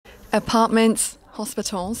Apartments,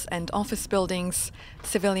 hospitals and office buildings,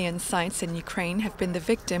 civilian sites in Ukraine have been the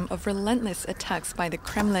victim of relentless attacks by the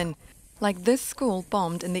Kremlin, like this school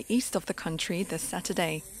bombed in the east of the country this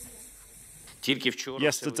Saturday.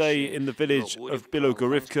 Yesterday, in the village of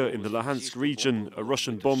Bilohorivka in the Luhansk region, a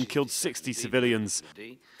Russian bomb killed 60 civilians.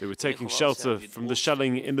 They were taking shelter from the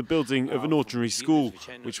shelling in the building of an ordinary school,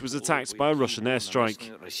 which was attacked by a Russian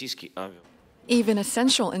airstrike. Even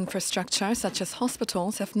essential infrastructure such as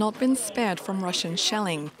hospitals have not been spared from Russian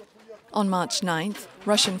shelling. On March 9th,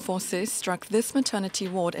 Russian forces struck this maternity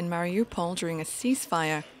ward in Mariupol during a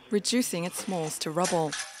ceasefire, reducing its walls to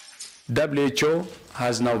rubble. WHO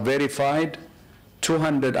has now verified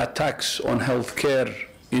 200 attacks on healthcare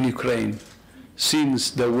in Ukraine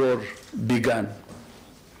since the war began.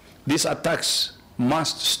 These attacks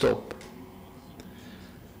must stop.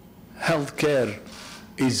 Healthcare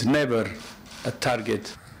is never a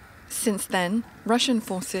target. Since then, Russian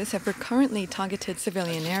forces have recurrently targeted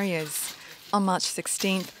civilian areas. On March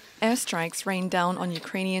 16th, airstrikes rained down on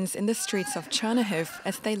Ukrainians in the streets of Chernihiv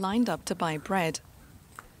as they lined up to buy bread.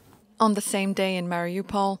 On the same day in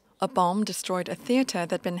Mariupol, a bomb destroyed a theatre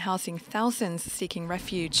that had been housing thousands seeking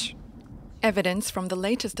refuge. Evidence from the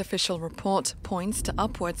latest official report points to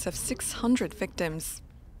upwards of 600 victims.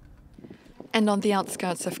 And on the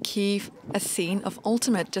outskirts of Kyiv, a scene of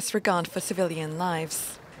ultimate disregard for civilian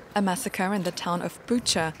lives. A massacre in the town of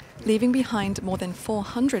Bucha, leaving behind more than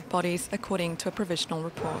 400 bodies according to a provisional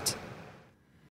report.